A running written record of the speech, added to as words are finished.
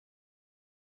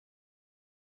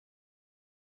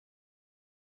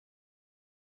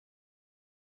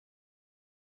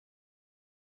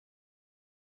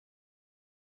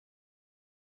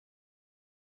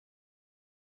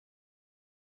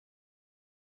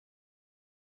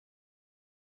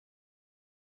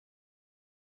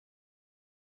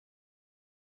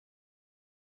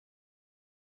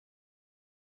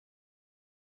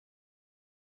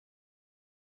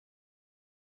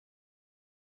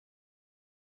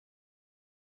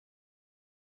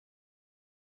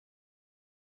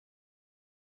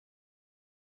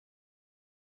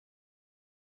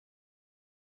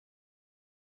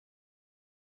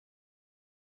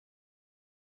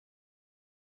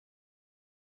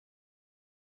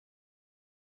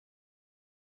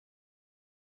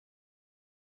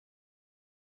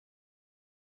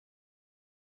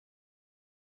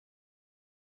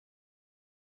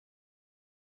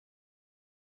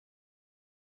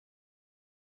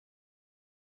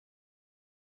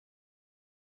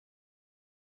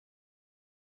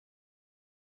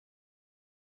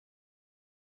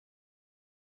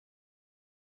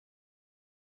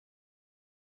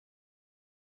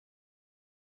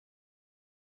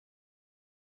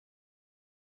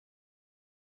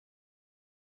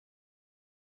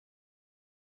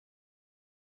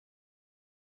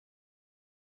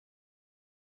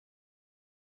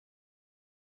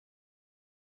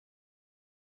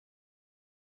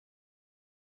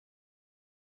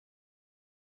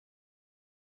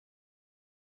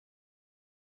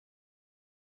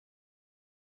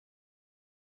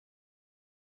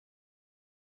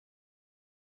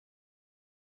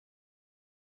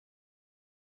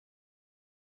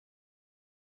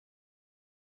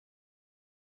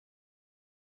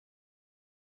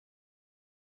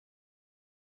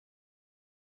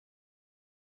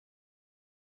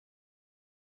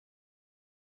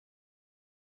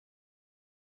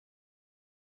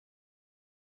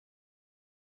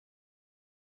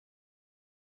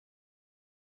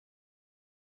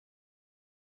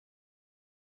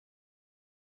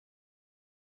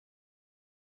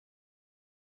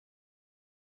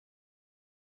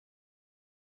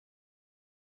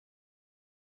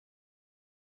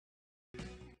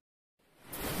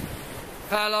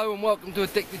Hello and welcome to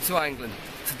Addicted to Angling.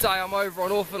 Today I'm over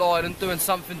on Orford Island doing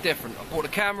something different. I brought a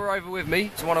camera over with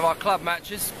me to one of our club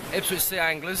matches, Ipswich Sea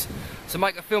Anglers, to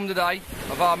make a film today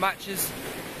of our matches,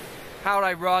 how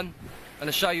they run, and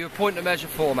to show you a point and measure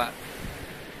format.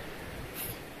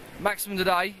 Maximum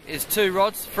today is 2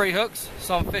 rods, 3 hooks,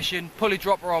 so I'm fishing pulley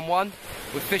dropper on one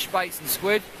with fish baits and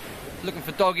squid, looking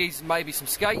for doggies and maybe some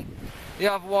skate. The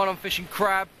other one I'm fishing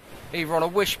crab, either on a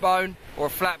wishbone or a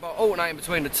flat bottom, alternating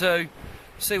between the two.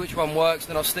 See which one works,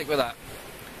 then I'll stick with that.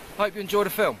 Hope you enjoy the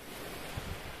film.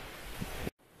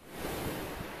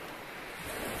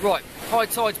 Right, high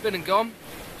tide's been and gone.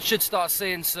 Should start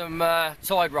seeing some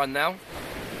tide run now.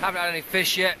 Haven't had any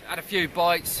fish yet, had a few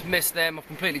bites, missed them. I've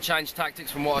completely changed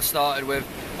tactics from what I started with.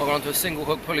 I've gone onto a single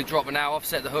hook pulley dropper now, I've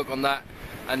set the hook on that.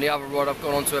 And the other rod I've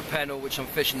gone onto a pennel, which I'm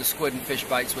fishing the squid and fish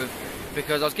baits with,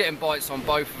 because I was getting bites on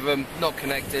both of them, not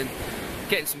connecting.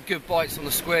 Getting some good bites on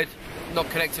the squid, not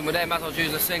connecting with them. As I was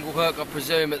using a single hook, I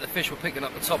presume that the fish were picking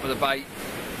up the top of the bait,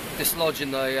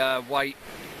 dislodging the weight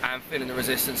and feeling the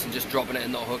resistance and just dropping it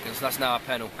and not hooking. So that's now a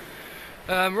pennel.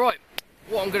 Right,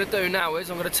 what I'm going to do now is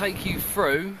I'm going to take you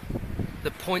through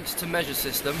the points to measure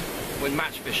system when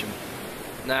match fishing.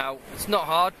 Now, it's not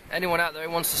hard. Anyone out there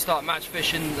who wants to start match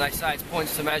fishing, they say it's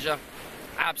points to measure.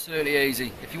 Absolutely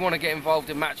easy. If you want to get involved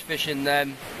in match fishing,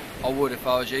 then I would if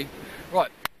I was you. Right.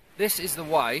 This is the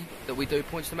way that we do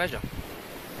points to measure.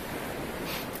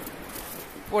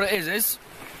 What it is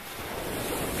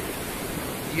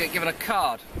you get given a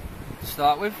card to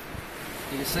start with.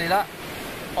 You can see that.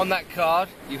 On that card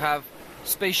you have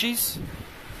species,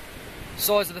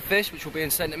 size of the fish, which will be in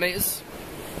centimetres,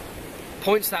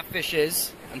 points that fish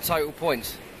is, and total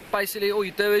points. Basically all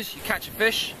you do is you catch a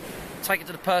fish, take it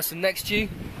to the person next to you,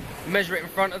 measure it in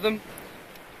front of them,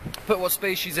 put what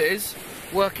species it is,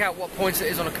 work out what points it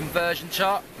is on a conversion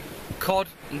chart. Cod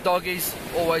and doggies,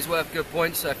 always worth good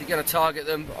points, so if you're going to target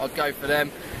them, I'd go for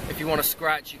them. If you want to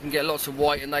scratch, you can get lots of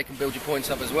white and they can build your points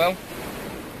up as well.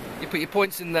 You put your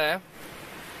points in there,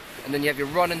 and then you have your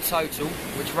run and total,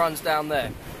 which runs down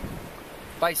there.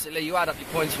 Basically, you add up your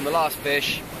points from the last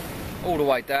fish, all the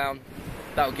way down,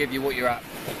 that will give you what you're at.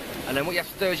 And then what you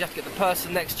have to do is you have to get the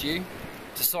person next to you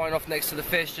to sign off next to the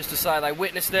fish, just to say they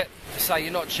witnessed it, to say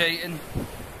you're not cheating.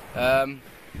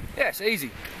 Yeah, it's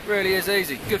easy, really is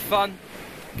easy. Good fun,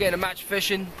 getting a match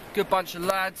fishing, good bunch of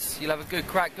lads, you'll have a good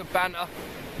crack, good banter,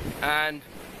 and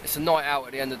it's a night out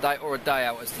at the end of the day, or a day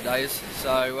out as today is.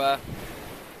 So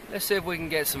let's see if we can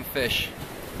get some fish.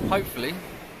 Hopefully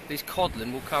these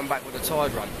codlin will come back with a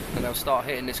tide run and they'll start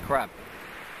hitting this crab.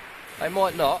 They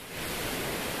might not,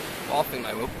 but I think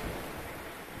they will.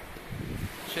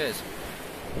 Cheers.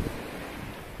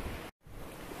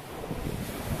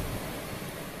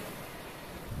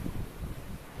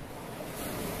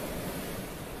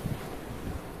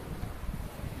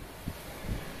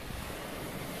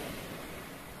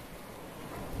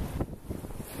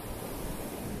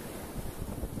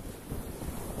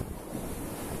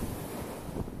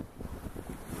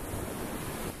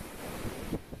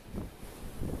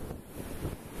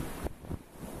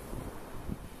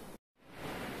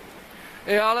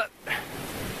 Yeah, look,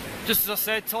 just as I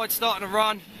said, tide's starting to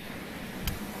run,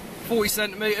 40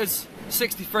 centimetres,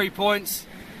 63 points,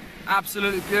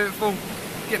 absolutely beautiful.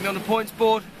 Get me on the points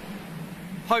board.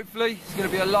 Hopefully, it's going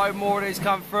to be a load more of these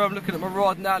come through. I'm looking at my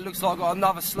rod now, it looks like I've got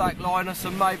another slack liner,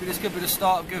 so maybe this could be the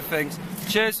start of good things.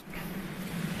 Cheers.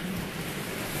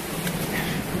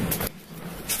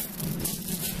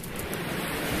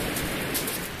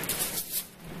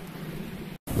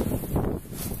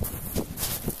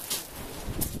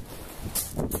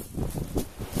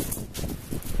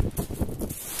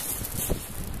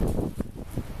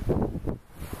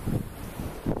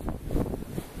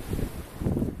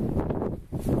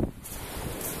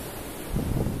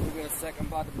 Second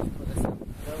bud, just put this up.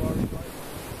 No worries, mate.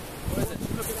 What is it?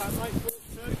 Look at that, mate.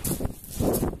 42.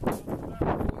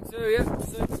 42, yeah.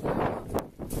 6.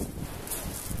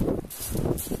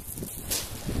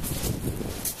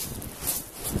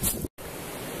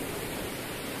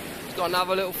 Just got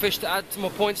another little fish to add to my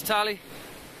points tally.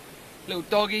 Little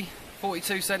doggy,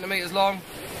 42 centimetres long.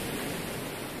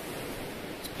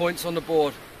 It's points on the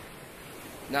board.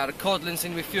 Now the codlin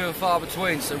seem to be few and far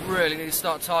between, so really need to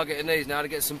start targeting these now to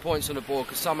get some points on the board,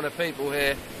 because some of the people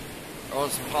here are on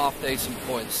some half decent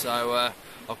points, so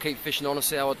I'll keep fishing on and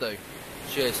see how I do.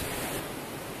 Cheers.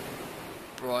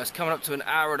 Right, it's coming up to an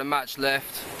hour of the match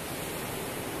left.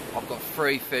 I've got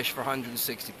 3 fish for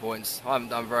 160 points. I haven't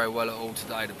done very well at all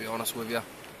today, to be honest with you.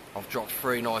 I've dropped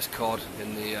 3 nice cod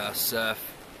in the surf,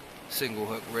 single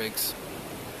hook rigs.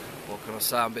 What can I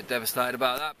say? I'm a bit devastated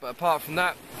about that, but apart from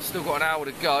that, still got an hour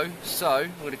to go, so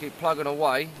I'm going to keep plugging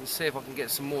away and see if I can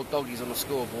get some more doggies on the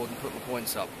scoreboard and put my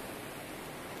points up.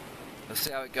 Let's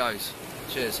see how it goes.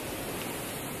 Cheers.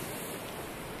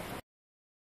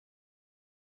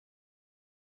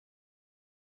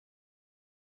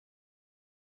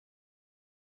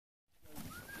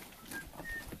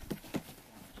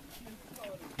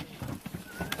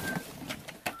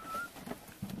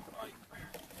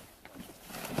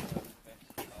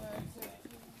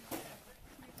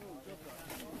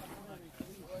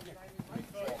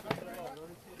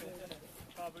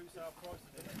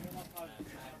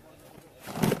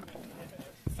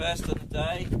 First on the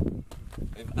day,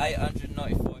 with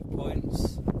 895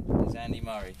 points, is Andy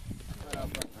Murray.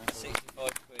 65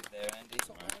 quid there, Andy.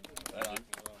 Well done.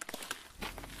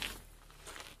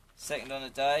 Second on the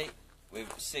day,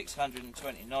 with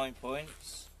 629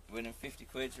 points, winning 50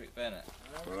 quid, Rick Bennett.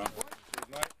 Well done.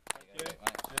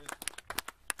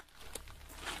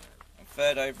 And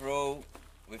third overall,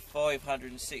 with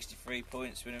 563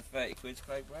 points, winning 30 quid,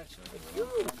 Craig Bradshaw.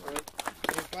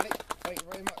 Thank you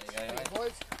very much. There you go, mate.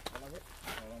 Boys.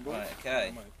 Right,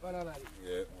 okay. Well done, Andy.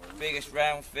 Yeah. Biggest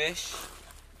round fish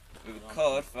with a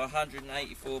cod for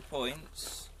 184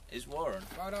 points is Warren.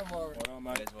 Well done, Warren. Well done,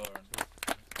 mate. There's Warren.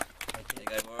 There you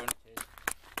go, Warren.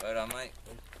 Well done, mate.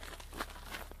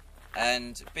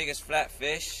 And biggest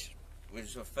flatfish, which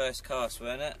was our first cast,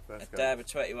 wasn't it? A dab of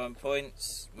 21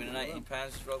 points, winning £18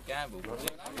 is Rob Gamble.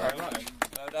 Very much.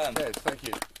 Well done. Yes, thank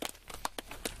you.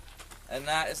 And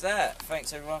that is that.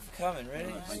 Thanks everyone for coming,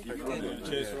 really. Thank you.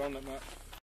 Cheers for on that, mate.